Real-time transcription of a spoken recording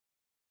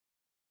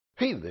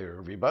Hey there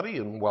everybody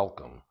and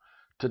welcome.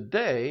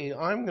 Today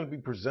I'm going to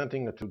be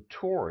presenting a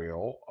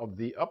tutorial of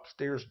the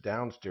upstairs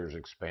downstairs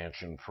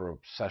expansion for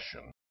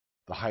Obsession,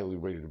 the highly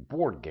rated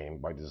board game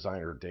by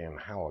designer Dan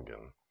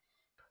Hallagan.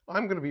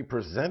 I'm going to be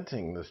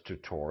presenting this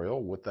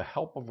tutorial with the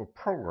help of a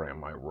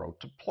program I wrote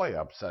to play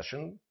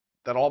Obsession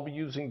that I'll be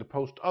using to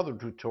post other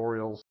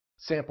tutorials,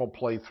 sample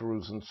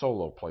playthroughs, and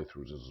solo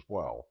playthroughs as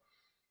well.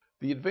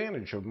 The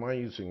advantage of my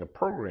using a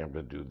program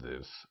to do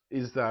this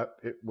is that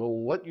it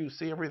will let you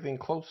see everything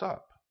close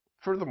up.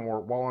 Furthermore,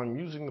 while I'm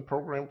using the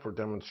program for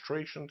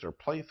demonstrations or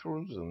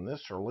playthroughs in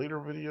this or later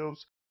videos,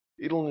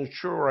 it'll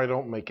ensure I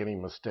don't make any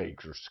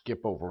mistakes or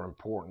skip over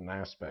important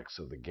aspects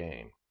of the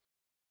game.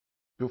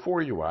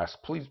 Before you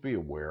ask, please be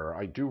aware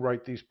I do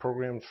write these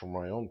programs for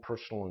my own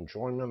personal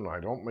enjoyment and I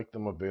don't make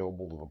them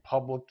available to the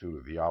public due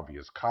to the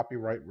obvious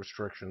copyright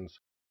restrictions,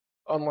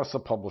 unless the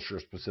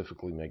publisher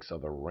specifically makes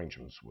other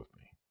arrangements with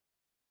me.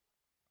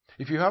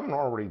 If you haven't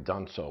already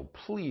done so,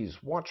 please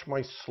watch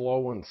my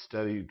slow and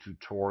steady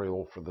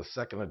tutorial for the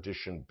second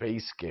edition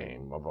base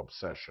game of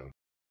Obsession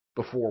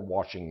before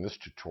watching this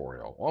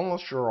tutorial,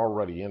 unless you're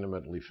already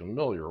intimately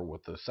familiar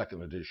with the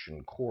second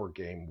edition core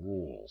game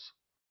rules.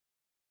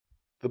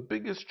 The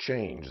biggest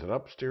change that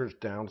Upstairs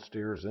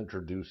Downstairs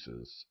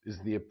introduces is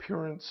the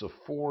appearance of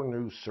 4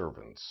 new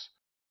servants: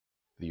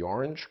 the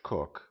orange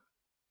cook,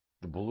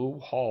 the blue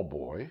hall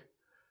boy,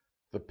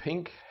 the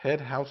pink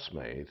head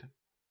housemaid,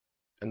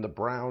 and the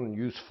brown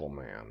useful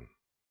man.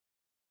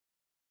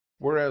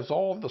 Whereas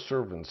all of the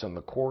servants in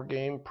the core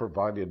game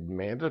provided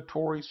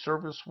mandatory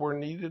service where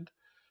needed,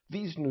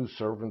 these new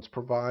servants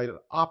provide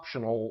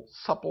optional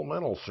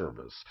supplemental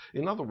service.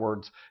 In other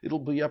words, it'll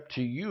be up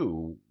to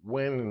you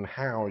when and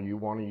how you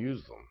want to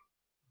use them.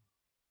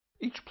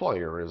 Each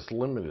player is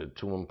limited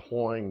to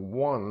employing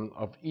one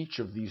of each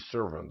of these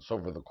servants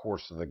over the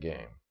course of the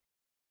game.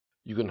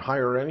 You can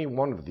hire any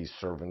one of these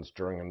servants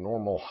during a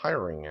normal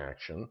hiring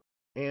action,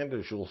 and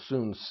as you'll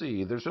soon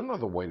see, there's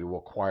another way to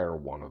acquire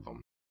one of them.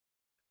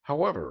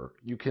 However,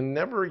 you can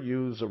never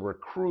use a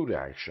recruit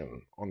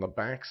action on the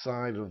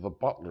backside of the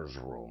butler's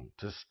room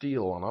to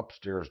steal an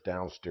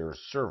upstairs-downstairs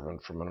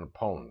servant from an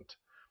opponent.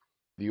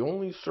 The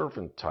only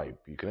servant type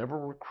you can ever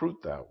recruit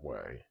that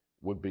way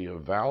would be a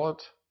valet,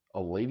 a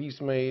lady's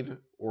maid,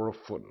 or a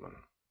footman.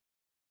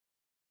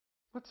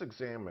 Let's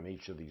examine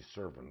each of these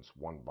servants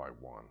one by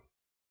one.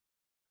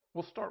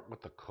 We'll start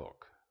with the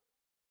cook.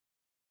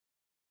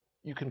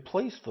 You can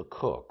place the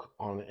cook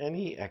on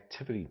any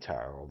activity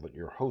tile that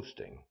you're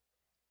hosting,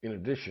 in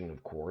addition,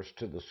 of course,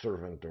 to the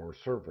servant or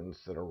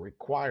servants that are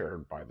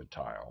required by the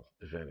tile,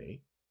 if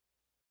any.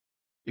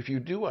 If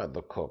you do add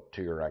the cook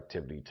to your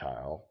activity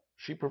tile,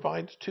 she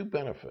provides 2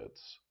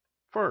 benefits.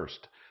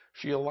 First,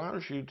 she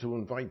allows you to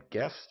invite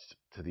guests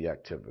to the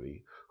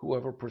activity who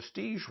have a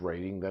prestige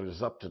rating that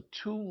is up to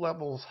 2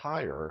 levels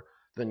higher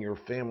than your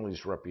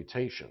family's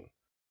reputation.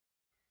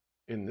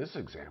 In this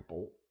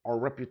example, our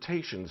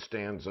reputation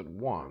stands at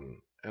 1,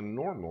 and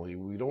normally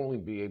we'd only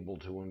be able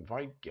to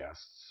invite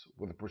guests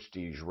with a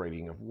prestige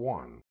rating of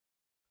 1.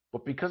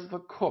 But because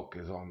the cook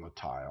is on the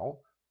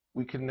tile,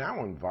 we can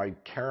now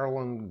invite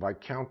Carolyn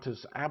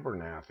Viscountess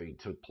Abernathy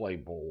to play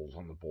bowls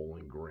on the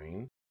bowling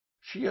green.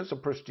 She has a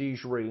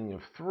prestige rating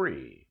of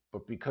 3,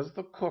 but because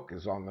the cook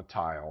is on the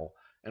tile,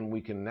 and we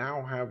can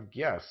now have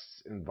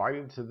guests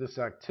invited to this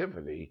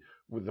activity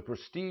with a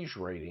prestige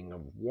rating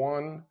of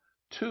 1,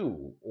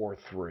 2, or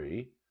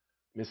 3,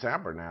 Miss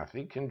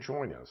Abernathy can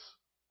join us.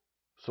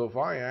 So if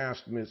I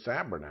asked Miss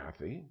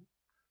Abernathy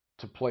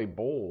to play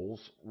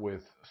bowls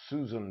with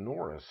Susan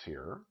Norris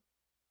here,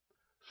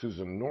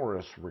 Susan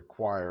Norris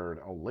required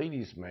a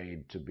lady's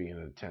maid to be in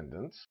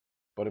attendance,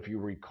 but if you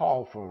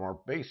recall from our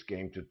base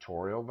game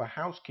tutorial, the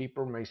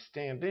housekeeper may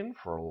stand in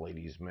for a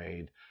lady's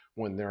maid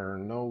when there are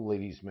no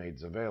lady's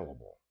maids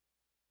available.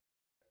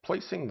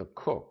 Placing the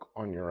cook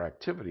on your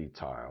activity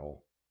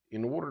tile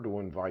in order to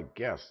invite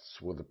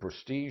guests with a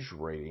prestige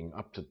rating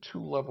up to 2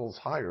 levels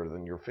higher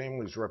than your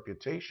family's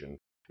reputation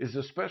is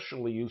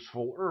especially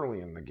useful early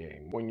in the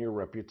game when your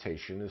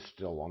reputation is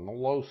still on the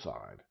low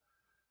side.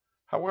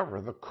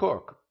 However, the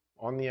cook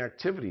on the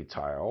activity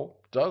tile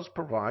does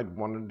provide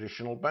one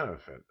additional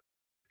benefit.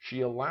 She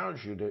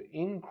allows you to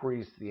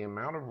increase the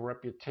amount of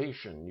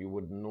reputation you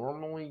would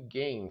normally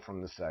gain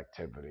from this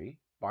activity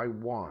by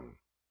 1.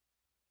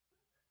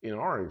 In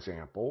our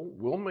example,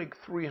 we'll make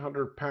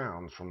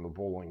 £300 from the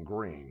bowling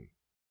green.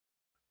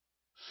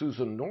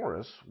 Susan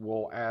Norris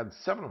will add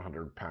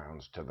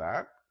 £700 to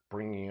that,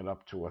 bringing it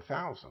up to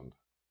 1,000.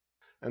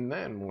 And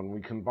then when we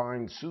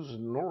combine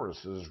Susan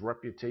Norris's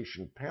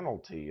reputation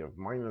penalty of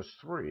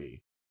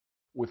 -3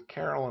 with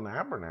Carolyn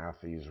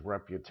Abernathy's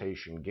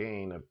reputation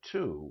gain of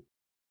 2,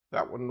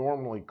 that would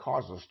normally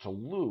cause us to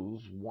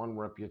lose 1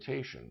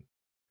 reputation.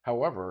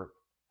 However,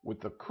 with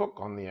the cook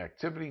on the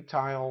activity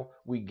tile,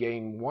 we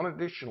gain 1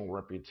 additional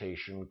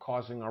reputation,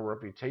 causing our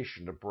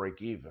reputation to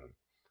break even.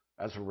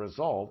 As a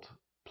result,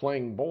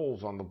 playing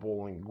bowls on the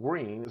bowling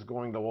green is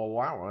going to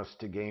allow us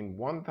to gain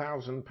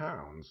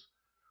 £1,000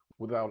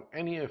 without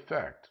any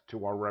effect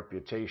to our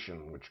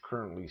reputation, which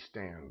currently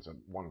stands at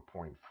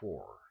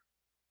 1.4.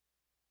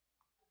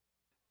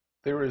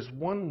 There is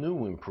one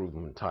new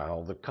improvement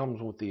tile that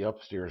comes with the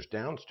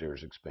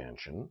upstairs-downstairs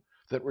expansion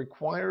that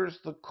requires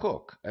the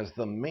cook as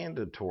the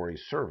mandatory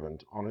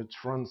servant on its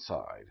front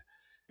side.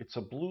 It's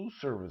a blue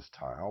service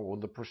tile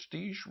with a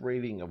prestige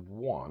rating of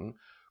 1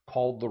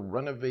 called the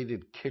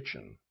Renovated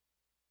Kitchen.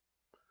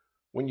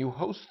 When you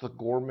host the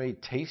gourmet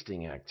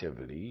tasting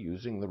activity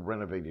using the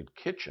Renovated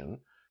Kitchen,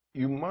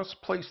 you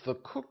must place the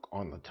cook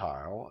on the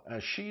tile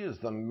as she is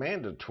the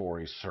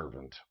mandatory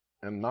servant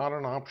and not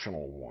an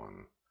optional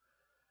one.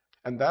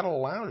 And that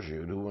allows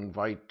you to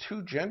invite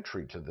 2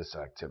 gentry to this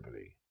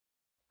activity.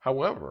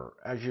 However,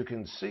 as you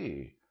can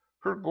see,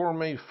 her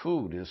gourmet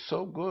food is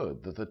so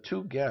good that the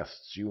 2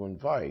 guests you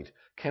invite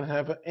can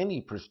have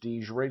any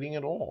prestige rating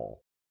at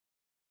all.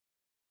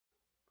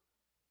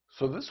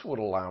 So this would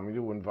allow me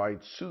to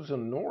invite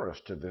Susan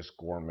Norris to this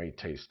gourmet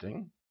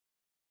tasting,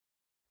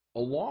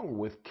 along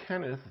with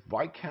Kenneth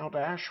Viscount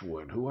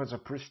Ashwood, who has a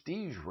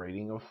prestige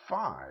rating of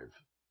 5.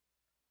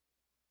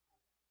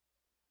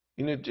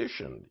 In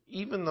addition,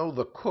 even though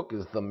the cook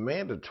is the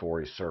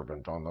mandatory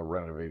servant on the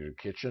Renovated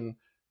Kitchen,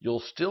 you'll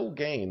still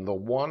gain the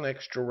 1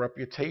 extra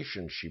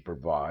reputation she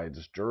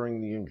provides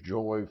during the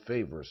enjoy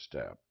favor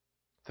step,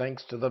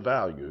 thanks to the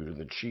value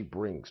that she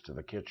brings to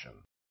the kitchen.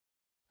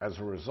 As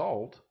a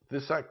result,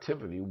 this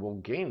activity will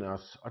gain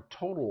us a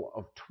total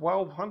of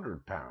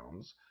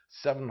 £1,200,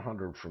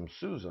 700 from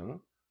Susan,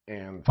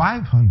 and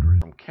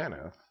 500 from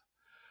Kenneth.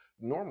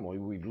 Normally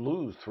we'd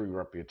lose 3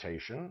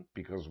 reputation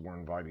because we're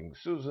inviting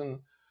Susan.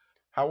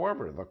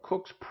 However, the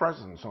cook's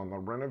presence on the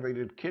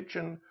Renovated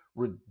Kitchen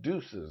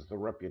reduces the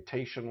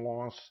reputation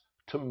loss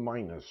to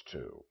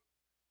 -2.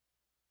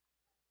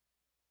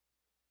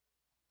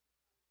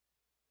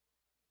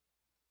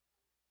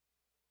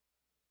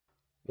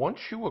 Once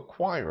you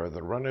acquire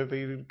the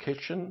Renovated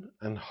Kitchen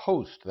and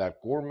host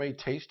that gourmet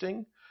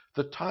tasting,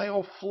 the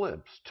tile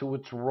flips to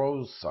its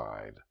rose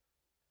side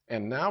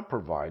and now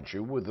provides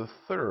you with the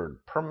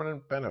 3rd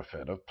permanent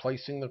benefit of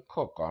placing the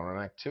cook on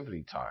an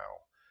activity tile.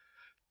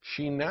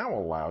 She now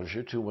allows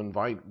you to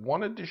invite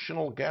 1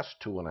 additional guest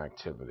to an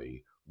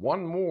activity,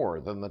 1 more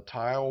than the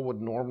tile would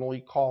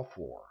normally call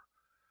for.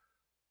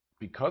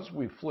 Because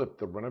we flipped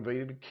the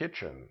Renovated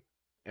Kitchen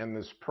and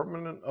this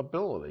permanent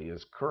ability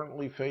is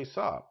currently face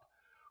up,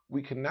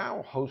 we can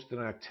now host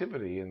an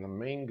activity in the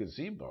main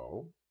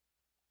gazebo,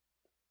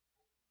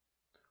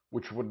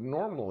 which would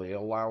normally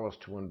allow us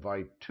to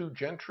invite 2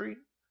 gentry,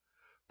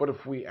 but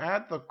if we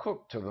add the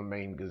cook to the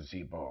main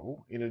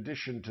gazebo, in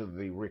addition to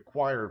the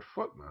required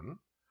footman,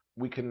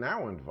 we can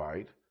now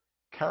invite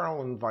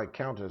Carolyn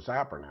Viscountess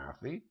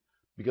Abernathy,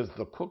 because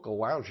the cook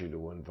allows you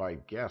to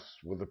invite guests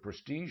with a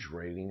prestige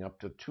rating up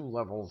to 2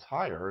 levels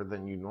higher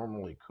than you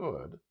normally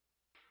could.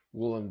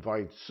 We'll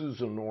invite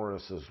Susan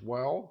Norris as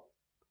well.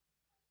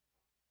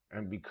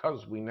 And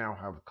because we now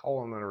have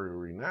Culinary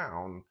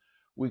Renown,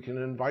 we can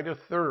invite a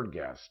 3rd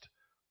guest,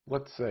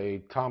 let's say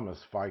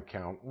Thomas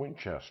Viscount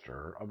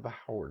Winchester of the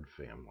Howard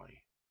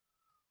family.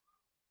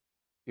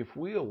 If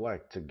we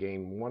elect to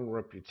gain 1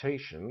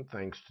 reputation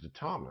thanks to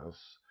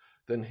Thomas,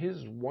 then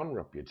his 1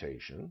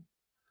 reputation,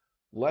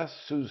 less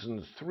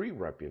Susan's 3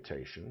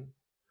 reputation,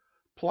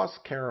 plus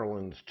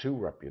Carolyn's 2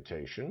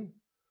 reputation,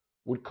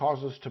 would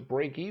cause us to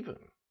break even.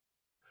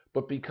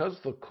 But because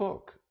the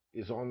cook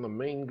is on the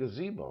main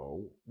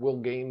gazebo,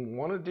 we'll gain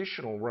 1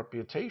 additional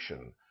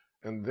reputation,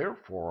 and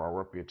therefore our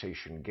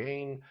reputation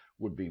gain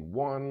would be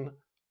 1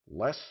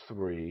 less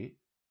 3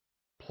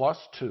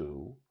 plus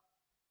 2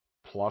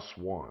 plus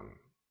 1.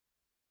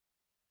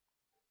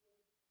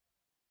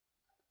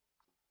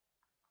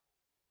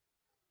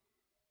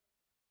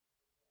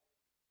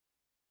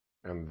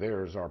 And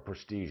there's our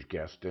prestige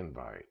guest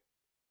invite.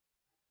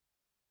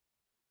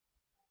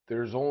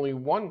 There's only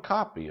 1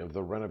 copy of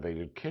the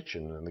Renovated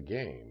Kitchen in the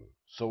game,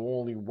 so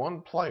only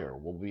 1 player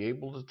will be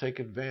able to take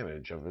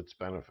advantage of its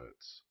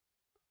benefits.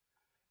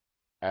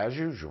 As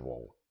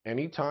usual,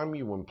 anytime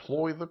you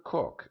employ the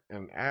cook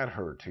and add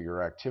her to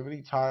your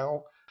activity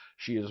tile,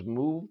 she is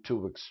moved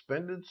to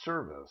expended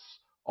service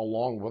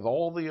along with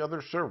all the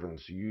other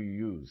servants you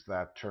use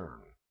that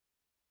turn.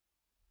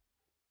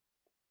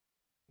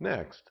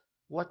 Next,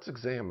 let's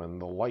examine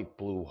the light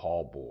blue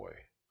hall boy.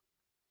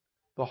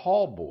 The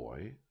hall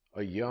boy,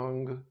 a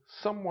young,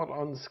 somewhat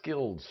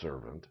unskilled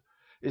servant,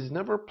 is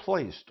never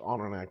placed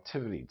on an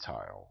activity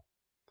tile.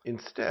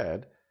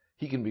 Instead,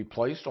 he can be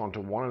placed onto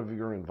one of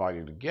your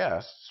invited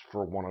guests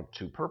for one of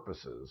 2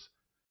 purposes.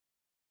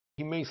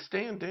 He may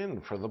stand in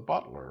for the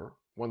butler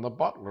when the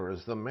butler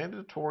is the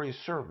mandatory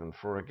servant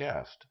for a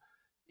guest,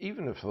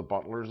 even if the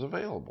butler is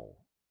available.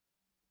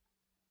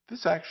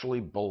 This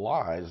actually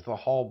belies the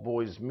hall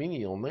boy's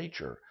menial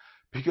nature,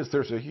 because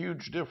there's a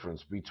huge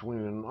difference between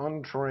an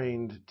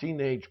untrained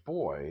teenage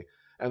boy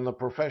and the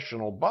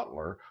professional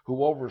butler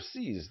who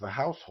oversees the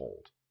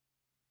household.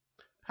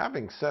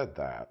 Having said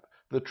that,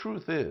 the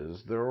truth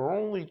is there are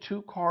only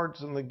 2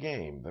 cards in the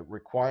game that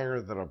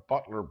require that a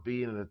butler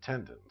be in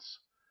attendance.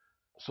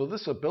 So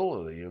this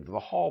ability of the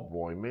hall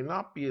boy may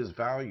not be as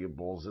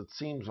valuable as it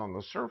seems on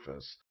the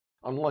surface,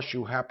 unless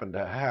you happen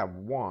to have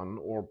 1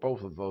 or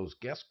both of those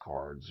guest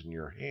cards in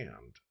your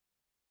hand.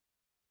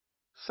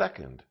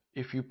 Second,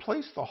 if you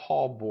place the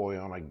hall boy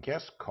on a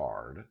guest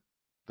card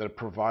that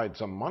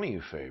provides a money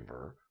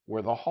favor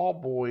where the hall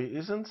boy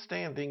isn't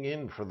standing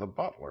in for the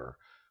butler,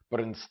 but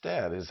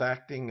instead is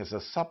acting as a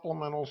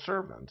supplemental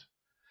servant,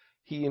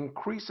 he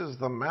increases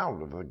the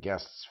amount of the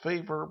guest's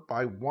favor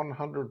by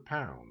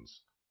 £100.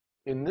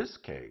 In this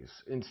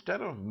case,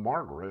 instead of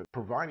Margaret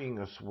providing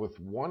us with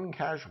one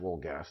casual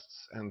guest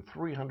and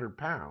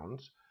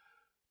 £300,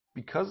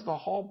 because the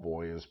hall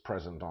boy is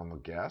present on the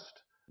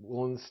guest,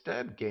 will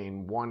instead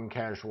gain one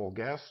casual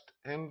guest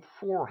and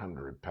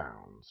 £400.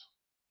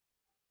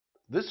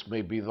 This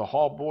may be the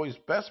hall boy's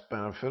best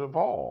benefit of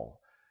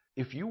all.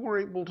 If you were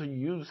able to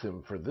use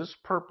him for this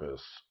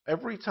purpose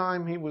every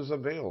time he was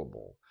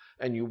available,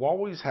 and you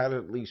always had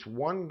at least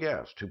one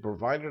guest who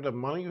provided a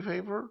money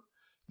favor,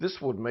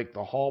 this would make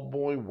the hall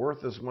boy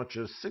worth as much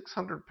as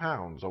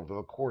 £600 over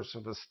the course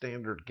of a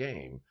standard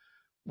game,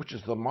 which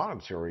is the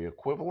monetary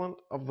equivalent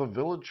of the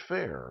village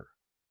fair.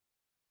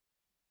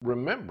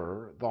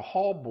 Remember, the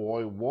hall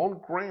boy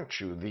won't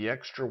grant you the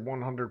extra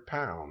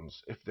 £100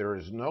 if there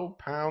is no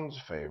pounds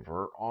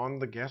favor on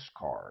the guest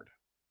card.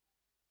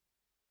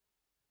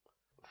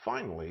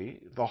 Finally,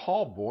 the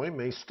hall boy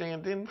may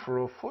stand in for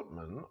a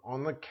footman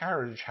on the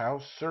Carriage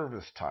House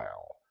service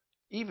tile,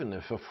 even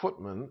if a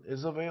footman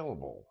is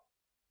available.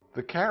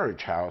 The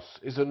Carriage House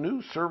is a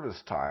new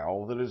service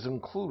tile that is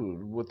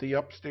included with the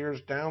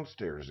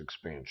upstairs-downstairs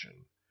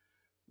expansion.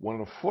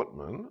 When a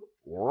footman,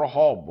 or a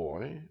hall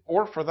boy,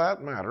 or for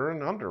that matter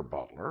an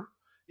under-butler,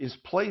 is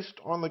placed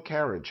on the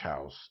Carriage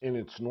House in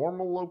its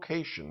normal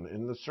location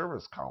in the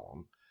service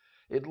column,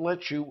 it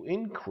lets you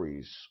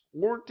increase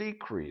or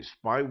decrease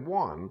by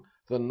one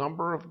the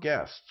number of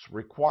guests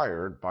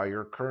required by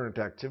your current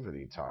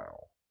activity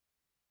tile.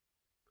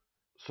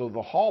 So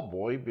the hall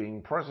boy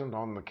being present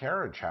on the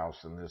Carriage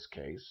House in this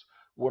case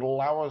would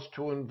allow us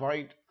to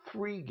invite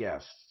 3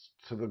 guests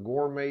to the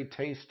gourmet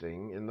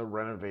tasting in the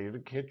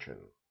Renovated Kitchen.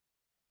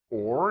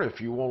 Or if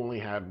you only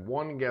had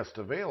one guest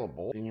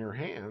available in your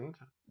hand,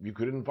 you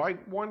could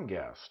invite 1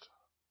 guest.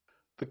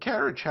 The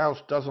Carriage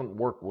House doesn't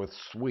work with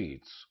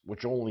suites,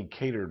 which only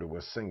cater to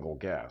a single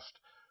guest,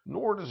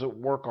 nor does it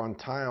work on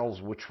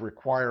tiles which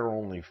require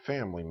only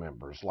family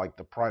members, like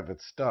the private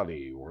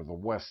study or the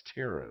West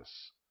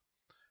Terrace.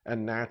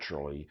 And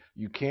naturally,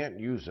 you can't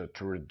use it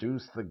to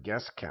reduce the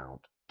guest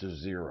count to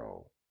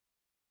 0.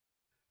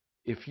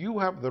 If you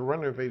have the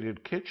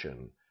Renovated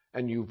Kitchen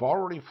and you've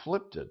already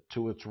flipped it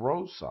to its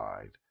row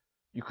side,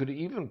 you could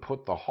even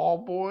put the hall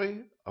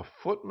boy, a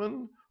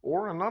footman,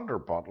 or an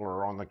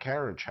under-butler on the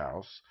Carriage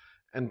House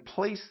and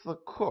place the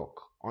cook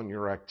on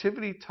your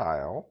activity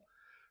tile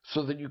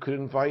so that you could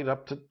invite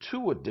up to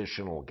 2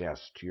 additional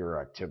guests to your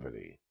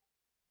activity.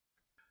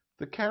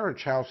 The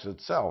Carriage House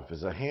itself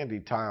is a handy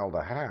tile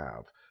to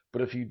have,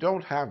 but if you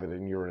don't have it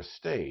in your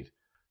estate,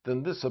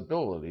 then this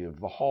ability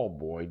of the hall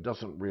boy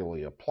doesn't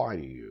really apply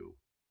to you.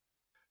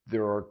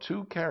 There are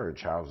 2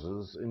 carriage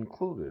houses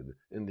included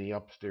in the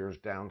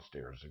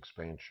upstairs-downstairs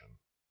expansion.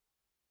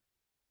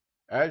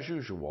 As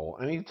usual,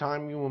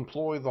 anytime you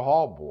employ the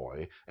hall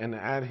boy and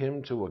add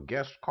him to a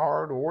guest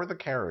card or the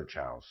carriage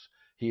house,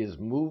 he is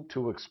moved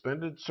to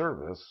expended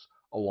service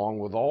along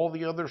with all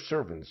the other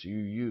servants you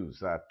use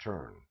that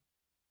turn.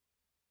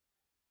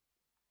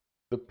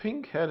 The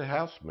pink head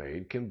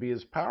housemaid can be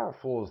as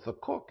powerful as the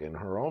cook in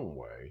her own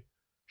way.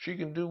 She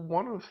can do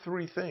one of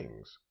 3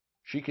 things.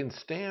 She can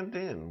stand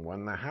in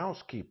when the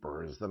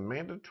housekeeper is the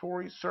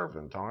mandatory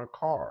servant on a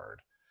card,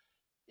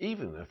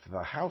 even if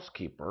the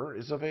housekeeper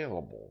is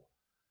available.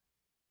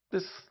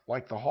 This,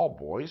 like the hall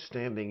boy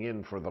standing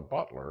in for the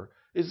butler,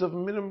 is of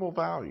minimal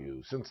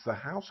value since the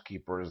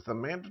housekeeper is the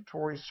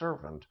mandatory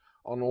servant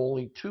on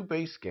only 2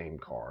 base game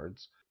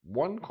cards,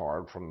 1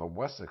 card from the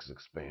Wessex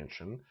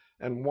expansion,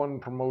 and 1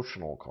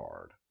 promotional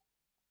card.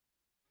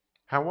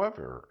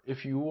 However,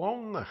 if you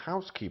own the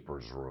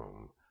housekeeper's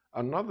room,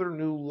 another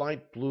new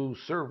light blue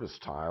service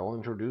tile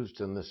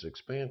introduced in this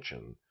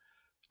expansion,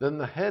 then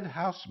the head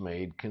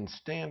housemaid can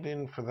stand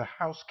in for the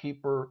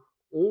housekeeper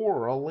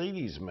or a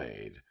lady's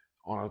maid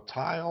on a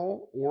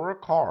tile or a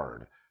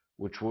card,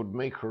 which would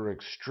make her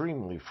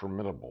extremely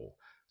formidable,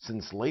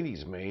 since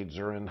ladies' maids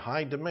are in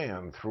high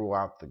demand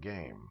throughout the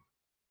game.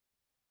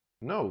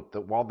 Note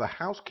that while the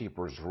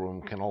housekeeper's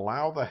room can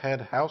allow the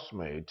head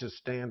housemaid to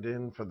stand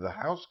in for the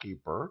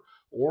housekeeper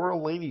or a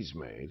lady's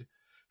maid,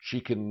 she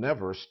can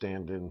never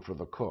stand in for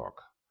the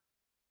cook.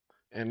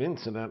 And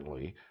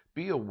incidentally,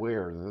 be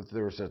aware that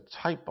there's a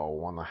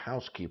typo on the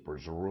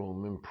housekeeper's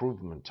room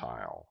improvement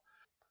tile.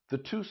 The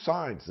 2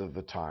 sides of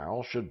the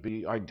tile should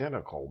be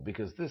identical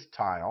because this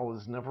tile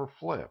is never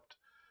flipped.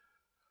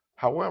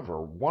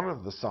 However, one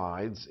of the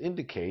sides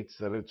indicates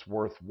that it's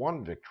worth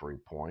 1 victory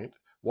point,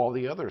 while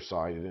the other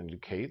side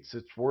indicates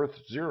it's worth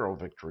 0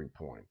 victory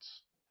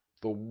points.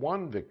 The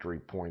 1 victory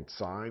point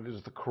side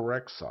is the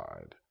correct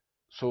side.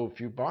 So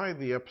if you buy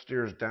the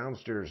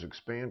upstairs-downstairs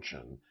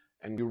expansion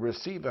and you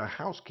receive a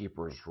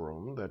housekeeper's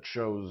room that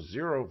shows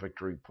 0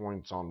 victory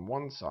points on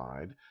one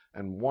side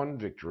and 1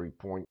 victory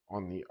point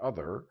on the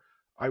other,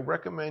 I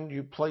recommend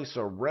you place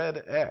a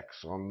red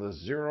X on the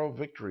 0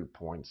 victory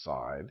point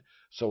side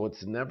so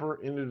it's never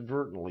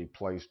inadvertently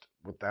placed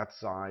with that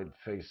side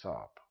face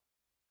up.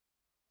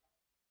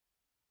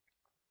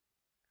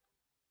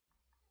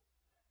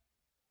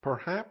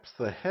 Perhaps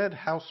the head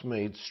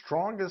housemaid's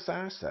strongest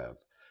asset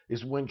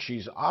is when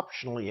she's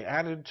optionally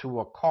added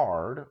to a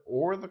card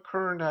or the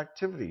current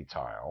activity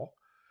tile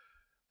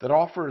that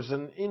offers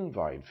an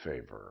invite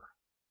favor.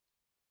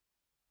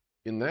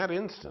 In that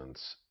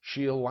instance,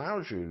 she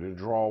allows you to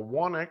draw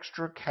one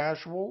extra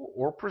casual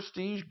or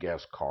prestige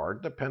guest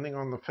card, depending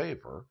on the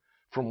favor,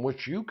 from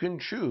which you can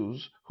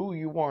choose who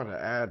you want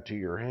to add to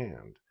your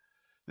hand.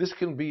 This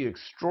can be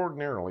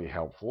extraordinarily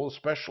helpful,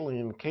 especially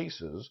in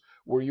cases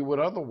where you would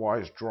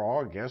otherwise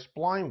draw a guest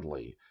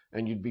blindly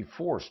and you'd be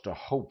forced to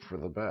hope for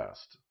the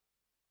best.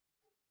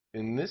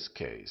 In this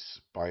case,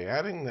 by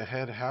adding the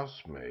head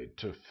housemaid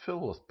to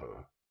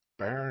Philippa,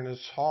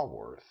 Baroness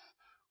Haworth,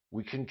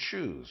 we can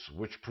choose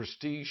which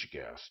prestige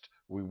guest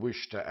we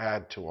wish to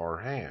add to our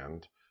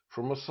hand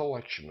from a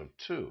selection of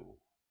 2.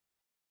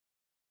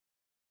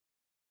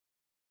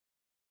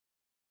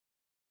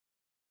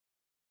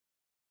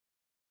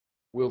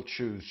 We'll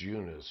choose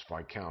Eunice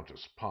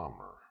Viscountess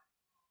Palmer.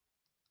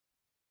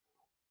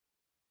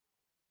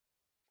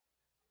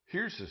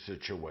 Here's a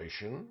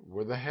situation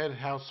where the head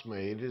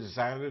housemaid is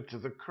added to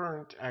the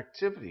current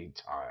activity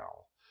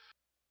tile,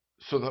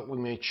 so that we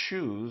may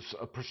choose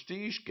a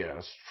prestige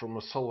guest from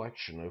a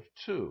selection of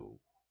 2.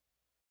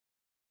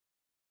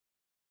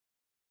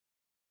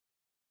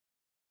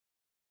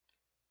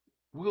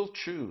 We'll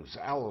choose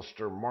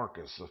Alistair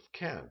Marcus of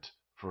Kent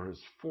for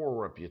his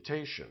 4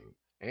 reputation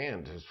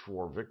and his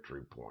 4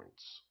 victory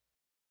points.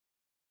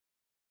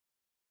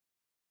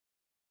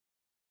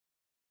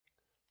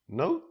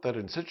 Note that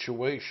in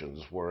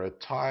situations where a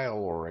tile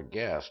or a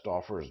guest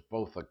offers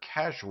both a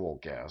casual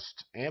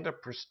guest and a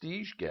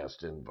prestige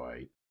guest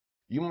invite,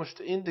 you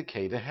must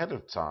indicate ahead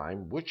of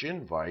time which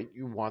invite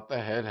you want the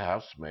head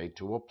housemaid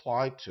to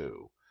apply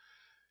to.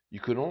 You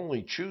can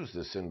only choose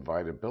this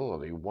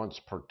invitability once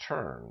per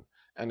turn,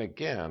 and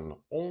again,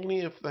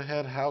 only if the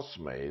head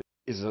housemaid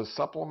is a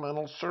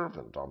supplemental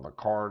servant on the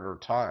card or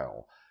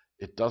tile.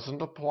 It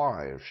doesn't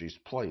apply if she's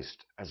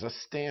placed as a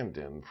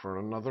stand-in for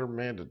another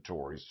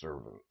mandatory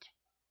servant.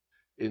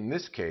 In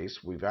this case,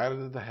 we've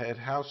added the head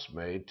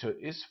housemaid to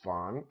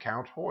István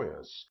Count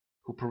Hoyas,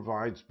 who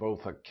provides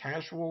both a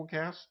casual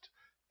guest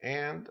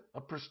and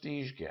a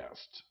prestige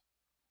guest.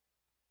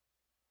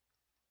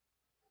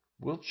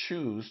 We'll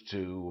choose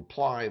to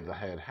apply the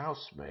head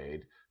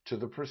housemaid to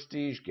the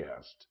prestige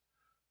guest.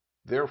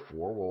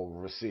 Therefore,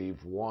 we'll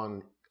receive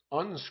 1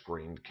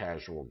 unscreened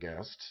casual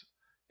guest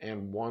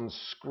and 1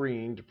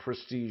 screened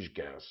prestige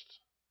guest.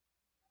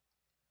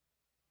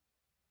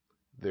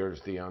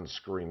 There's the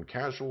unscreened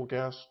casual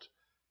guest,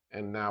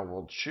 and now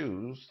we'll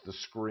choose the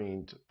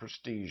screened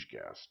prestige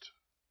guest.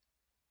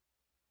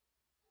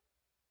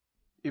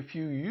 If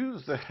you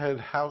use the head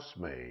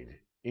housemaid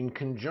in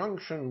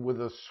conjunction with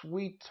a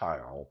suite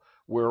tile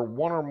where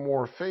 1 or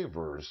more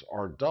favors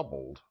are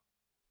doubled,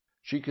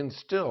 she can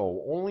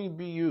still only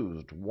be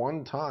used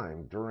 1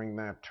 time during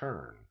that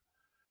turn.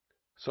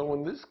 So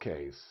in this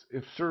case,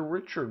 if Sir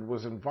Richard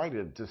was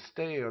invited to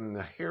stay in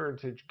the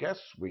Heritage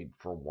Guest Suite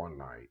for 1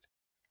 night,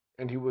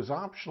 and he was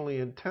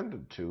optionally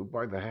attended to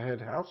by the head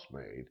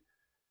housemaid,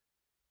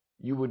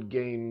 you would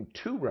gain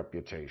 2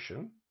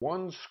 reputation,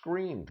 1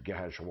 screened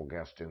casual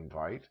guest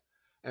invite,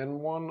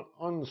 and 1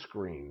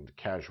 unscreened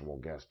casual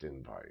guest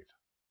invite.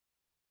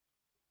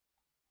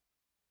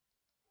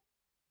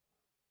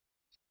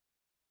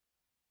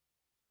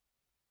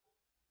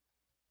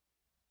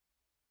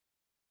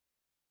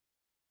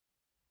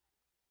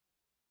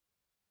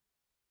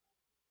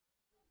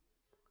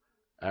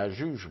 As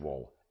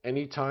usual,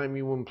 anytime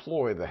you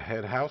employ the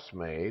head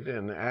housemaid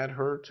and add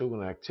her to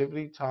an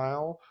activity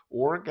tile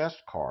or a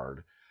guest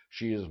card,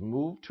 she is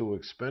moved to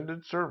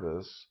expended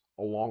service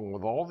along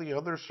with all the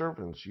other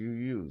servants you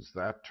use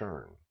that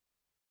turn.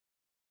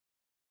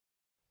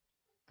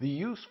 The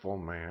useful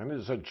man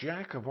is a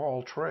jack of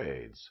all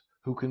trades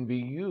who can be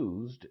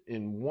used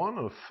in one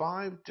of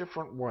 5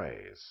 different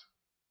ways.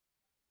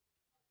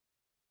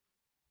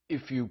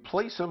 If you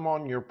place him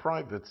on your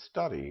private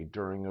study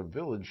during a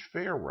village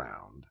fair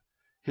round,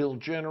 he'll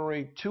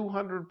generate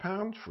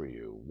 £200 for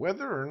you,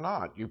 whether or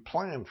not you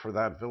plan for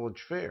that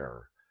village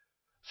fair.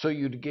 So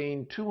you'd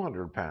gain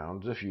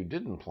 £200 if you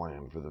didn't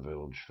plan for the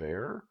village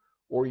fair,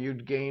 or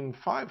you'd gain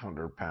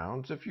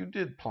 £500 if you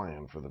did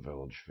plan for the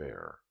village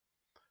fair.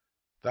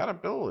 That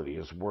ability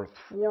is worth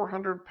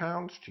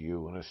 £400 to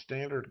you in a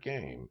standard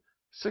game,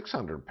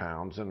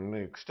 £600 in an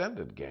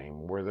extended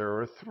game where there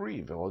are 3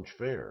 village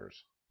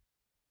fairs.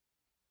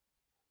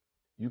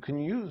 You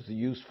can use the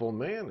useful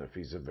man, if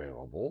he's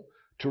available,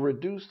 to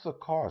reduce the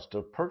cost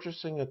of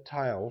purchasing a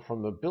tile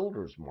from the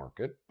builder's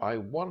market by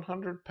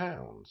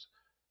 £100,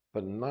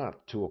 but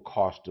not to a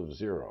cost of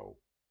 0.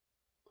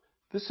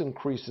 This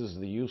increases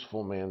the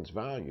useful man's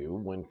value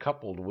when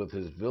coupled with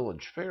his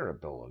village fair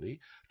ability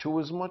to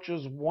as much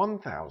as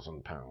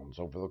 £1,000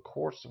 over the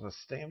course of a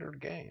standard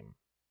game.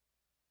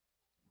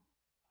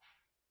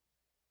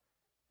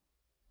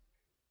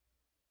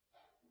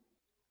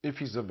 If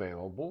he's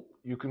available,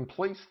 you can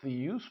place the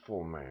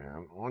useful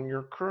man on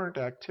your current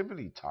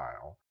activity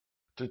tile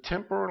to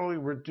temporarily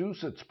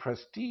reduce its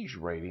prestige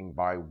rating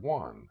by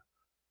 1.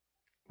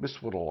 This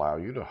would allow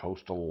you to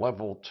host a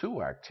level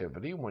 2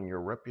 activity when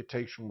your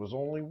reputation was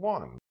only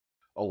 1,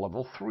 a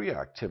level 3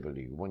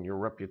 activity when your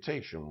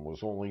reputation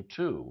was only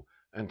 2,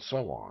 and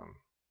so on.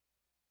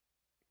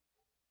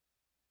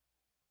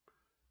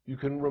 You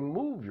can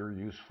remove your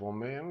useful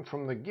man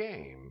from the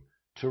game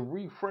to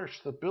refresh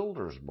the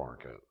builder's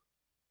market.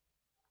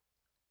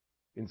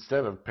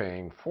 Instead of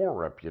paying for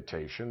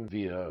reputation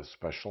via a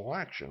special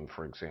action,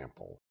 for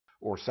example,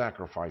 or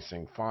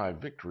sacrificing 5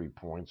 victory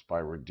points by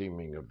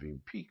redeeming a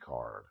VP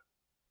card.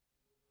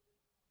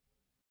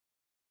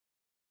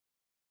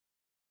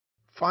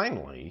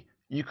 Finally,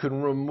 you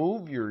can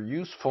remove your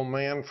useful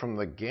man from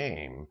the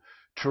game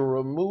to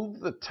remove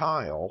the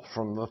tile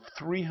from the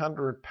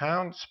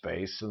 300-pound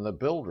space in the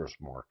builder's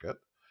market,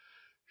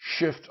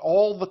 shift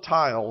all the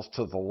tiles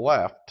to the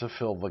left to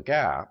fill the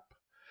gap,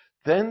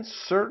 then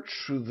search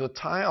through the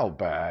tile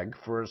bag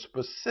for a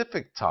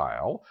specific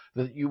tile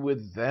that you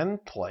would then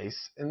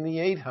place in the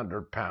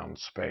 800-pound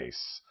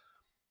space.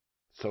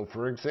 So,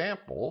 for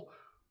example,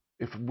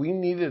 if we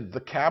needed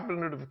the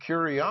Cabinet of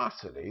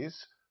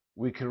Curiosities,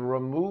 we could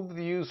remove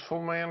the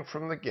useful man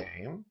from the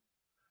game,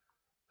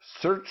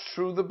 search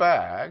through the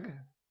bag,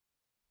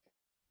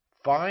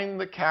 find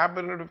the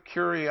Cabinet of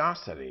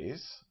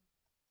Curiosities,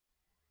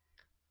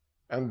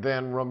 and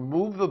then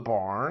remove the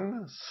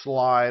barn,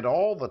 slide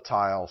all the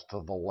tiles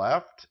to the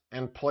left,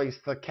 and place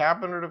the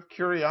Cabinet of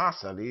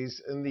Curiosities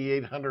in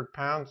the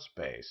 800-pound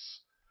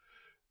space.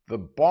 The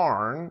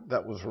barn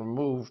that was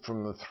removed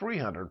from the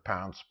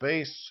 300-pound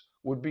space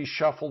would be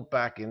shuffled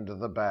back into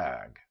the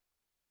bag.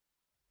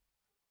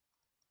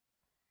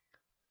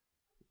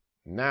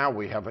 Now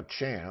we have a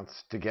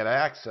chance to get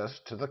access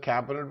to the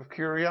Cabinet of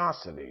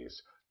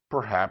Curiosities,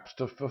 perhaps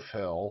to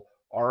fulfill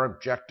our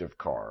objective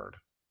card.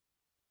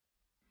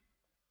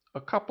 A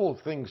couple of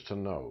things to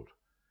note.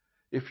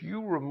 If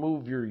you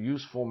remove your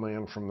useful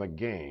man from the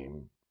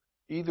game,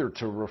 either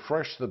to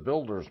refresh the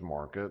builder's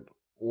market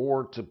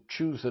or to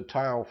choose a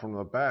tile from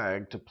the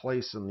bag to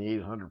place in the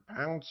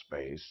 800-pound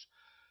space,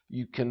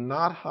 you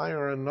cannot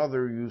hire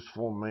another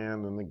useful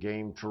man in the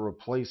game to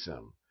replace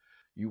him.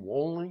 You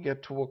only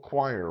get to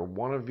acquire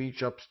one of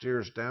each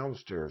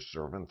upstairs-downstairs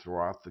servant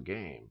throughout the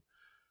game.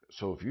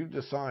 So if you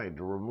decide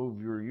to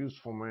remove your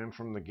useful man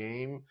from the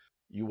game,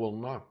 you will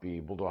not be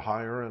able to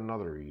hire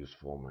another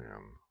useful man.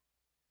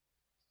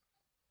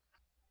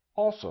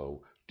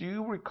 Also, do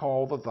you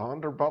recall that the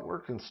under-butler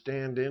can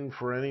stand in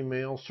for any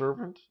male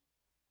servant?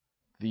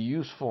 The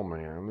useful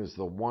man is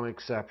the one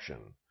exception.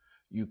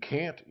 You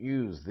can't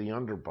use the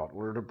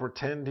under-butler to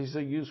pretend he's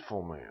a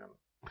useful man.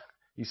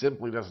 He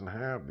simply doesn't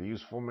have the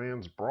useful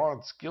man's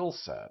broad skill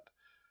set,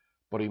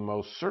 but he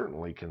most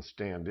certainly can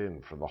stand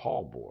in for the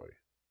hall boy.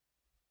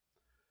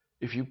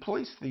 If you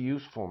place the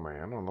useful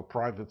man on the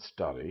private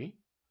study,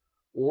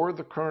 or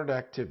the current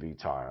activity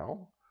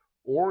tile,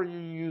 or you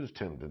used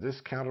him to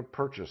discount a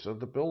purchase at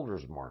the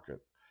builder's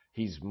market,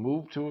 he's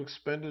moved to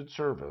expended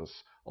service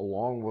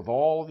along with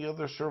all the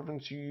other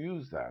servants you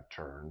used that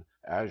turn,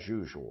 as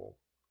usual.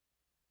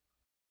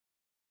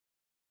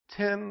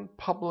 10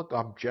 public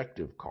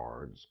objective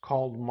cards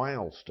called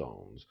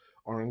milestones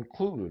are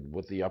included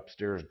with the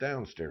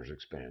upstairs-downstairs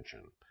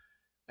expansion,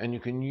 and you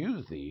can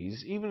use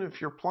these even if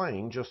you're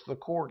playing just the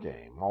core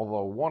game,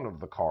 although one of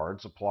the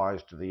cards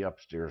applies to the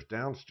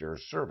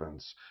upstairs-downstairs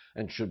servants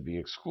and should be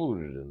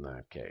excluded in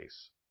that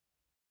case.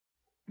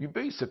 You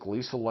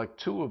basically select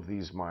 2 of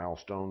these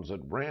milestones at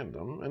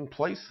random and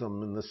place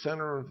them in the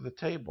center of the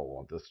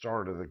table at the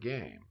start of the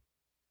game.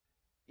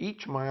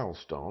 Each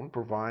milestone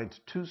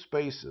provides 2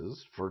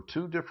 spaces for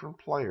 2 different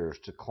players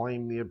to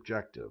claim the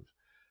objective.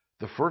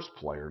 The first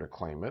player to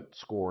claim it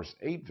scores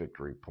 8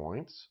 victory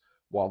points,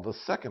 while the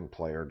second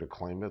player to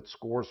claim it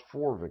scores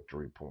 4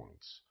 victory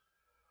points.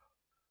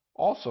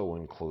 Also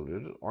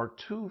included are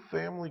 2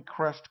 family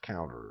crest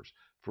counters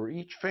for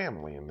each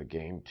family in the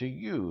game to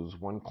use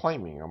when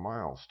claiming a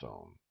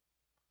milestone.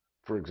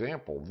 For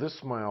example,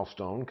 this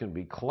milestone can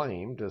be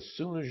claimed as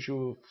soon as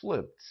you have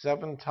flipped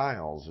 7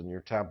 tiles in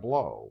your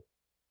tableau.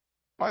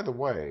 By the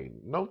way,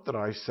 note that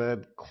I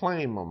said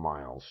claim a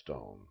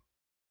milestone.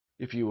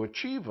 If you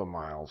achieve a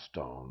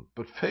milestone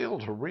but fail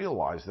to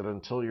realize it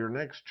until your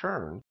next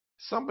turn,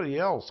 somebody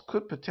else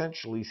could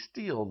potentially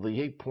steal the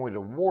 8-point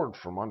award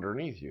from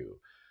underneath you,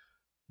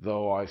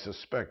 though I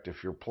suspect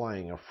if you're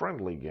playing a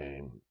friendly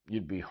game,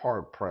 you'd be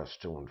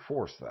hard-pressed to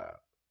enforce that.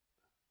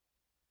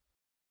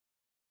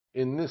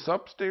 In this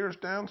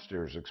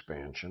upstairs-downstairs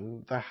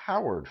expansion, the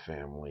Howard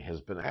family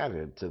has been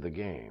added to the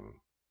game.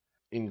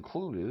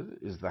 Included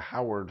is the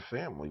Howard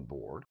family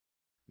board,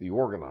 the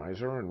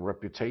organizer and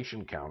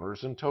reputation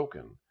counters and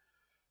token.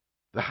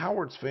 The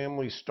Howard's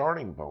family's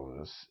starting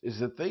bonus is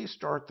that they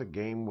start the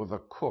game with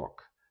a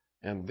cook,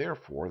 and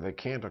therefore they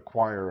can't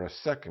acquire a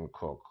second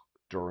cook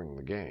during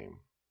the game.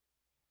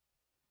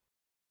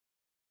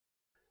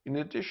 In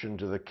addition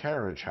to the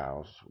Carriage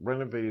House,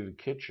 Renovated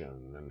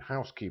Kitchen, and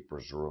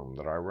Housekeeper's Room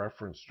that I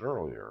referenced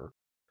earlier,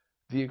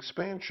 the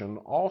expansion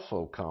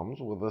also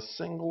comes with a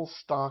single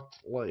stocked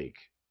lake,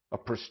 a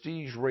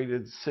prestige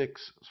rated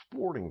 6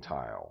 sporting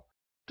tile,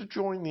 to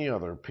join the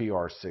other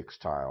PR6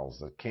 tiles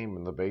that came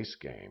in the base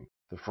game,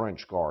 the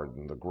French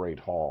Garden, the Great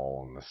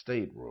Hall, and the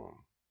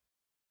Stateroom.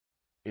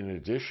 In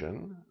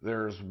addition,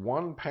 there's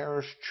one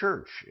parish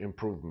church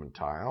improvement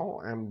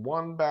tile and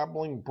one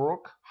Babbling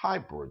Brook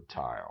hybrid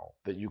tile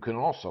that you can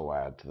also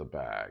add to the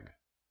bag.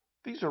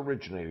 These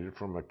originated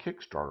from a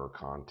Kickstarter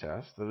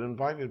contest that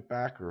invited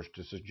backers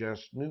to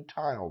suggest new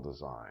tile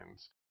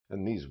designs,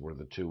 and these were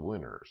the two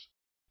winners.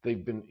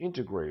 They've been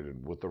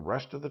integrated with the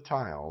rest of the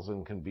tiles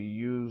and can be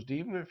used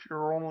even if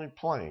you're only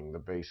playing the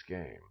base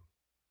game.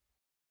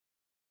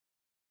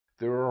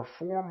 There are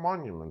 4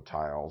 monument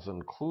tiles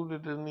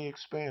included in the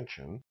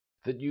expansion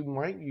that you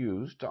might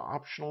use to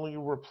optionally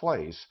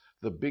replace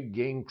the big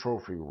game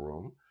trophy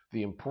room,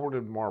 the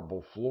imported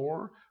marble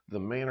floor, the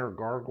manor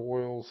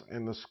gargoyles,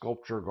 and the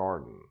sculpture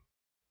garden.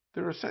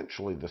 They're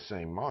essentially the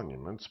same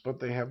monuments, but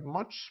they have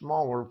much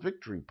smaller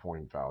victory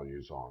point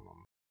values on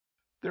them.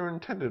 They're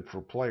intended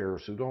for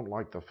players who don't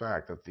like the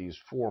fact that these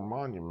 4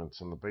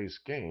 monuments in the base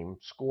game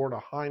scored a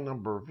high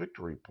number of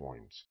victory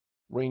points,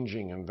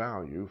 ranging in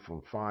value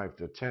from 5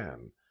 to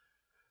 10.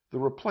 The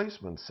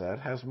replacement set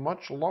has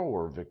much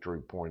lower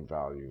victory point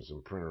values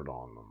imprinted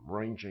on them,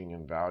 ranging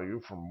in value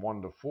from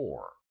 1 to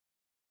 4.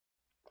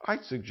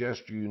 I'd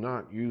suggest you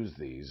not use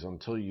these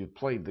until you've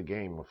played the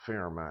game a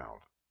fair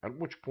amount, at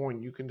which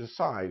point you can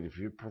decide if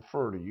you'd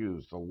prefer to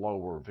use the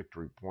lower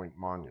victory point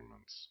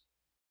monuments.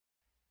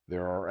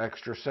 There are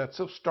extra sets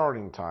of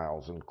starting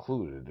tiles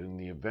included in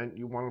the event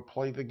you want to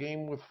play the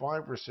game with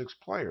 5 or 6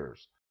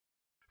 players.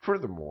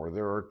 Furthermore,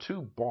 there are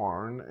 2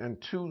 barn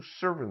and 2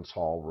 servants'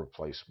 hall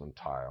replacement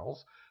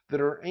tiles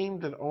that are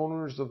aimed at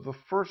owners of the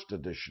first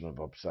edition of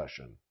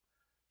Obsession.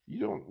 You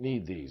don't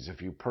need these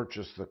if you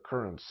purchase the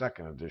current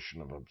second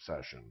edition of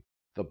Obsession,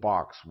 the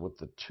box with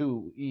the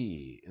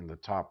 2E in the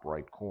top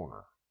right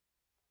corner.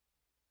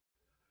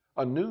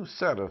 A new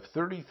set of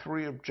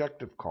 33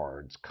 objective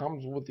cards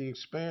comes with the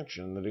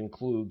expansion that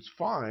includes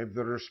 5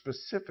 that are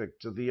specific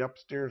to the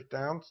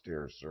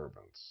upstairs-downstairs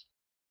servants.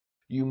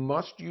 You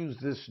must use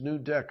this new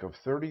deck of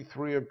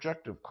 33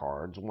 objective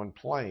cards when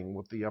playing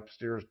with the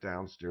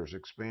upstairs-downstairs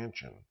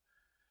expansion.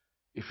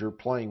 If you're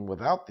playing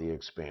without the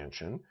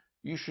expansion,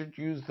 you should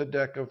use the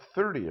deck of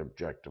 30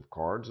 objective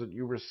cards that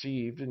you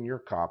received in your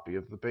copy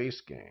of the base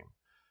game.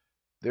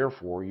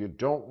 Therefore, you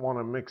don't want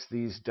to mix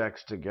these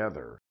decks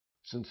together,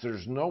 since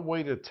there's no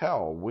way to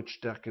tell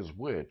which deck is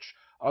which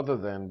other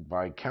than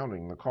by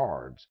counting the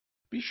cards.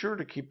 Be sure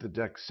to keep the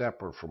decks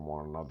separate from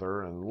one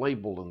another and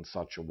labeled in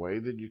such a way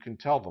that you can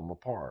tell them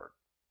apart.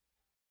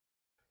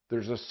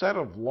 There's a set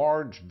of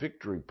large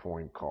victory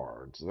point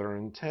cards that are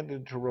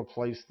intended to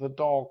replace the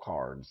doll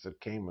cards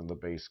that came in the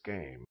base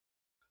game.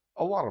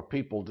 A lot of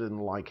people didn't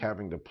like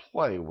having to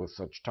play with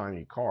such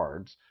tiny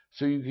cards,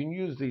 so you can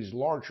use these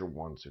larger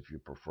ones if you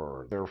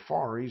prefer. They're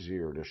far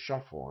easier to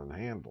shuffle and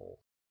handle.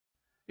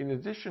 In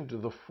addition to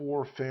the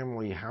 4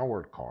 Family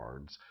Howard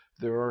cards,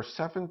 there are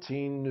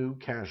 17 new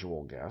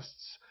casual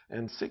guests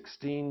and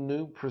 16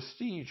 new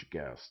prestige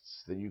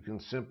guests that you can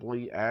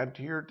simply add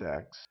to your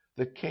decks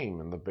that came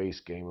in the base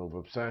game of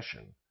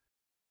Obsession.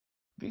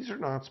 These are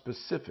not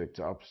specific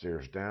to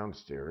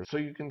upstairs-downstairs, so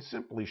you can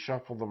simply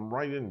shuffle them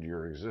right into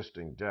your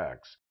existing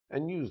decks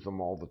and use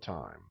them all the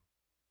time.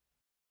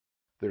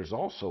 There's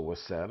also a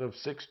set of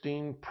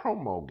 16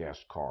 promo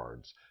guest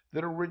cards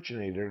that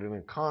originated in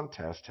a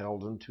contest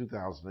held in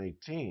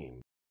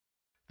 2018.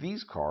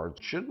 These cards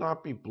should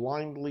not be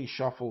blindly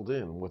shuffled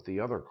in with the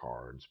other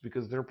cards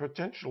because they're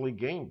potentially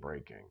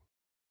game-breaking.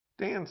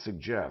 Dan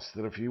suggests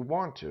that if you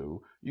want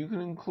to, you can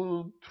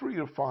include 3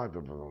 to 5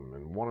 of them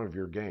in one of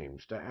your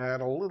games to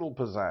add a little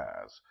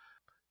pizzazz.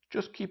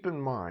 Just keep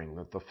in mind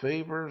that the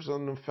favors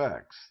and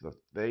effects that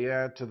they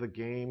add to the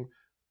game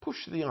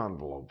push the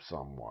envelope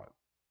somewhat.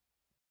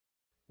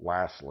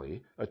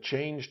 Lastly, a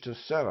change to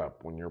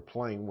setup when you're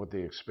playing with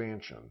the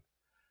expansion.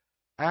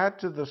 Add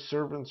to the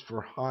servants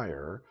for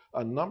hire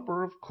a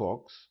number of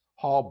cooks,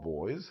 hall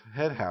boys,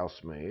 head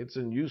housemaids,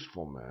 and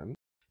useful men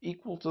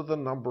equal to the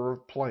number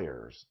of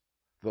players,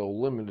 though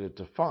limited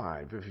to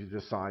 5 if you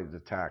decide to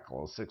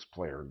tackle a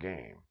 6-player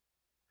game.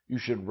 You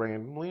should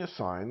randomly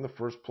assign the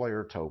first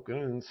player token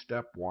in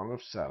step 1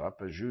 of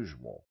setup as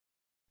usual.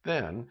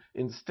 Then,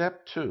 in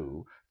step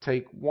 2,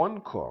 take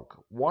 1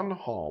 cook, 1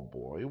 hall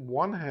boy,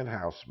 1 head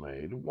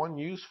housemaid, 1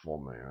 useful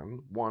man,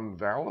 1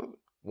 valet,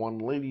 1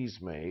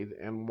 lady's maid,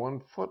 and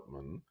 1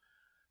 footman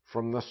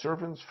from the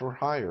servants for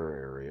hire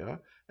area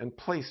and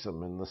place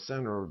them in the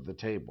center of the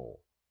table.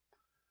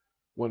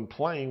 When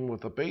playing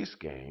with the base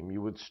game,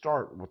 you would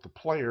start with the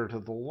player to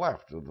the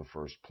left of the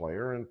first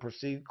player and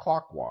proceed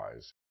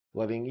clockwise,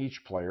 letting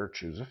each player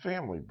choose a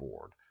family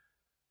board.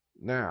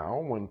 Now,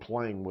 when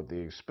playing with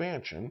the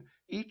expansion,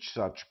 each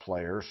such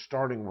player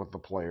starting with the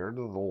player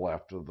to the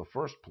left of the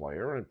first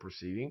player and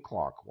proceeding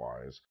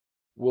clockwise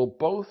We'll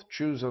both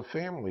choose a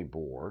family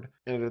board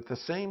and at the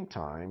same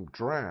time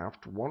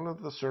draft one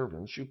of the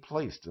servants you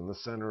placed in the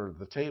center of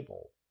the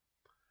table.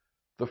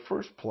 The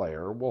first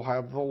player will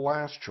have the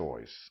last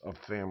choice of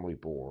family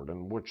board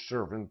and which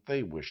servant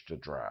they wish to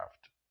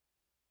draft.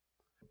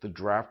 The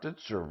drafted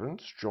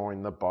servants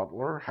join the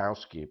butler,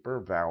 housekeeper,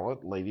 valet,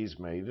 lady's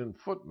maid, and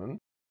footman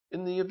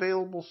in the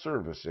available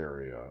service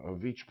area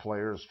of each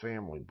player's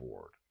family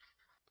board.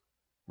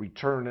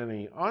 Return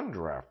any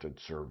undrafted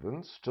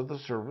servants to the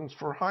servants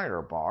for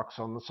hire box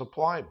on the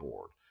supply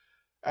board.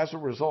 As a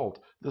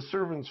result, the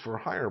servants for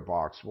hire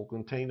box will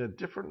contain a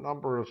different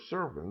number of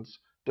servants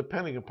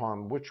depending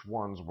upon which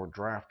ones were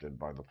drafted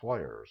by the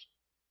players.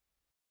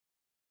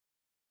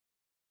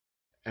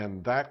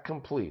 And that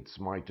completes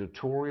my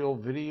tutorial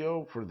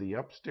video for the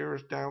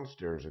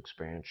upstairs-downstairs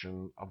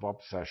expansion of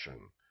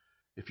Obsession.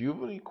 If you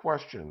have any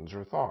questions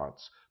or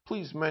thoughts,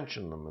 please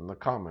mention them in the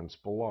comments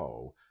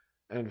below.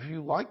 And if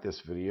you like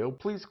this video,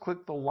 please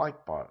click the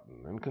like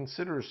button and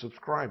consider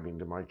subscribing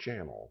to my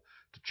channel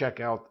to check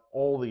out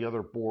all the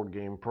other board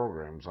game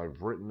programs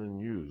I've written and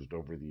used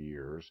over the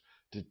years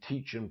to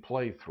teach and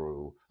play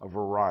through a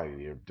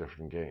variety of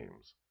different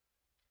games.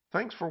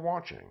 Thanks for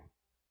watching.